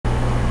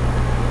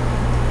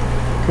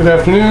Good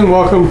afternoon.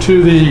 Welcome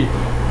to the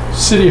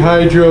City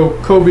Hydro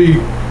Kohlrabi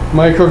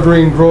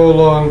Microgreen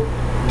Grow-A-Long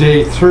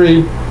Day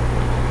 3.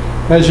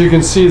 As you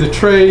can see, the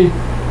tray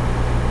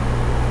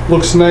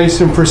looks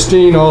nice and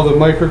pristine. All the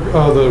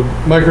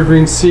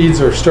microgreen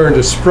seeds are starting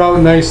to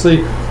sprout nicely.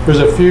 There's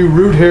a few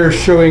root hairs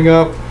showing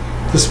up.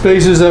 The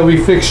spaces that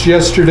we fixed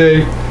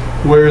yesterday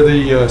where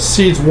the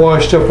seeds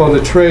washed up on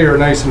the tray are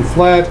nice and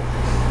flat.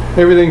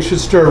 Everything should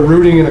start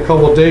rooting in a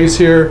couple of days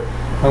here.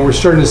 And we're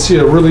starting to see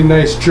a really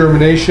nice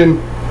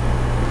germination.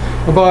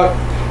 About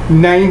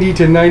 90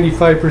 to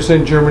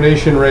 95%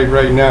 germination rate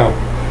right now.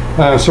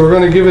 So we're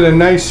going to give it a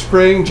nice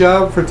spraying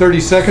job for 30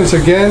 seconds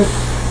again.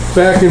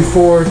 Back and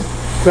forth,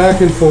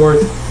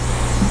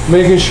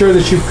 making sure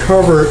that you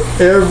cover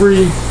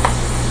every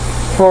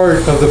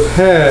part of the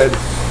pad,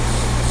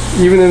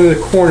 even in the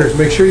corners.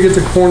 Make sure you get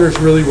the corners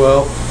really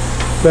well.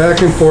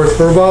 Back and forth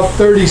for about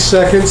 30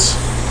 seconds.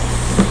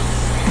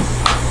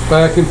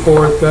 Back and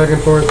forth, back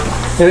and forth.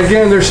 And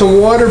again, there's some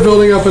water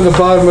building up in the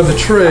bottom of the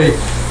tray.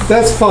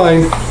 That's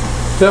fine.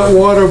 That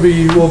water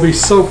will be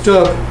soaked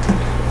up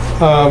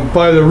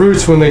by the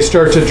roots when they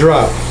start to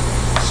drop.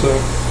 So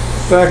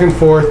back and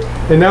forth.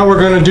 And now we're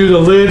going to do the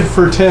lid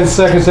for 10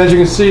 seconds. As you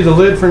can see, the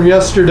lid from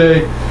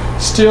yesterday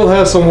still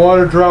has some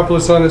water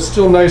droplets on it,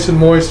 still nice and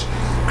moist,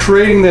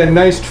 creating that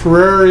nice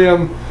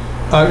terrarium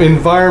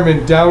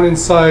environment down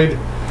inside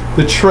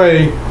the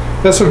tray.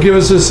 That's what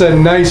gives us that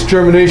nice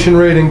germination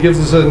rate and gives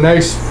us a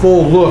nice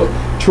full look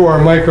to our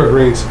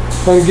microgreens.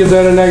 I'm going to give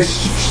that a nice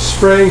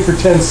spraying for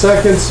 10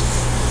 seconds.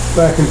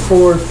 Back and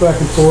forth, back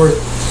and forth.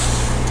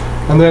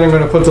 And then I'm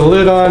going to put the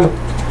lid on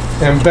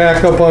and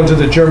back up onto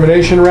the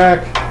germination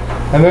rack.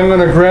 And then I'm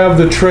going to grab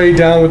the tray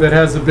down that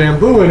has the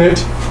bamboo in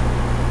it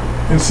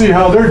and see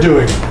how they're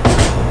doing.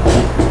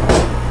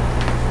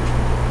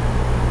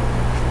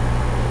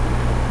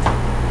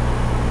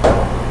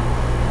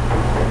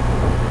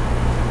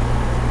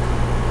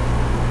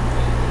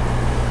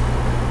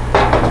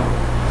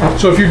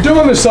 So if you're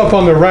doing this up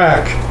on the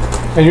rack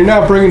and you're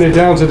not bringing it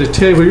down to the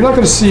table, you're not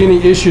going to see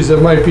any issues that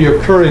might be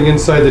occurring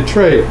inside the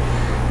tray.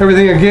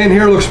 Everything again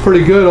here looks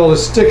pretty good. All the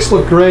sticks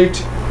look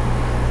great.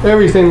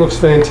 Everything looks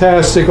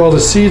fantastic. All the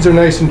seeds are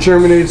nice and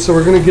germinated, so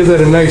we're going to give that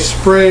a nice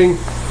spraying.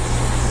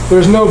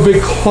 There's no big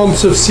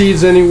clumps of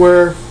seeds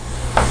anywhere.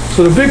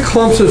 So the big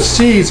clumps of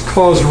seeds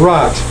cause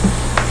rot.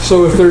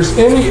 So if there's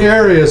any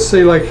areas,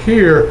 say like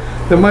here,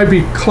 that might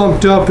be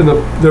clumped up and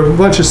there are a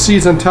bunch of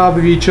seeds on top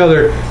of each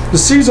other, the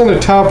seeds on the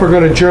top are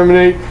going to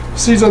germinate. The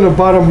seeds on the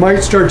bottom might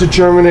start to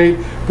germinate,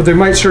 but they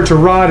might start to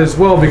rot as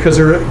well because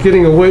they're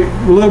getting a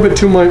little bit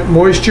too much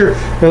moisture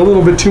and a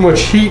little bit too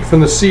much heat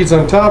from the seeds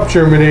on top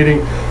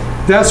germinating.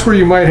 That's where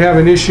you might have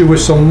an issue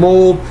with some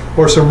mold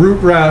or some root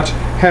rot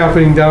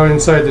happening down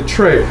inside the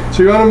tray.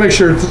 So you want to make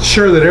sure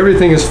that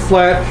everything is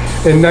flat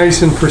and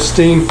nice and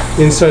pristine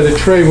inside the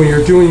tray when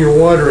you're doing your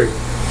watering.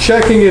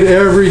 Checking it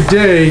every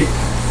day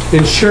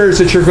ensures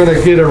that you're going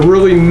to get a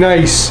really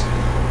nice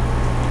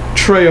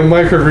tray of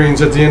microgreens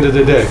at the end of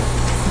the day.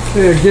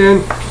 Okay,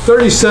 again,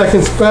 30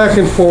 seconds, back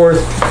and forth,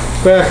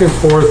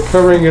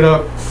 covering it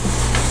up.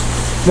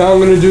 Now I'm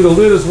going to do the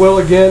lid as well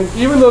again.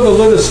 Even though the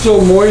lid is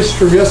still moist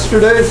from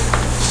yesterday,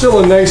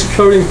 still a nice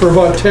coating for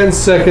about 10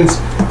 seconds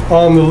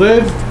on the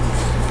lid.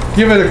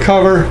 Give it a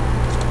cover,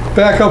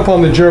 back up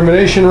on the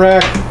germination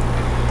rack.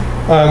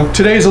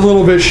 Today's a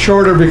little bit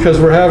shorter because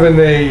we're having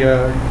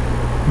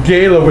a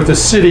gala with the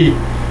city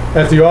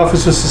at the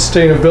Office of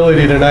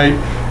Sustainability tonight,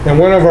 and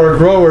one of our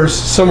growers,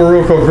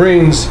 Summeruko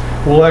Greens,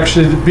 will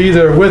actually be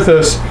there with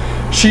us.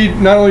 She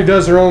not only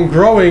does her own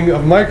growing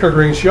of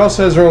microgreens, she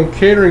also has her own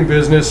catering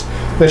business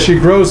that she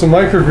grows the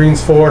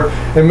microgreens for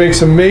and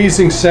makes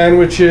amazing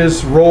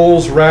sandwiches,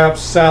 rolls,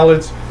 wraps,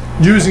 salads,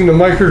 using the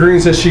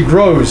microgreens that she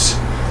grows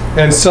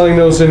and selling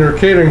those in her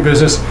catering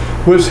business,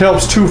 which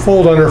helps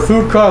twofold on her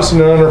food costs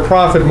and on her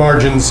profit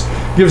margins.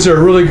 Gives her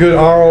a really good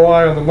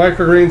ROI on the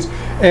microgreens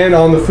and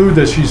on the food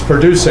that she's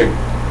producing.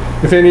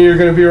 If any of you are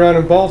going to be around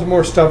in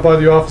Baltimore, stop by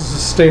the Office of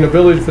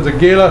Sustainability for the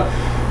gala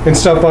and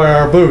stop by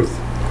our booth.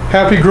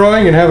 Happy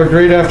growing and have a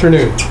great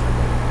afternoon.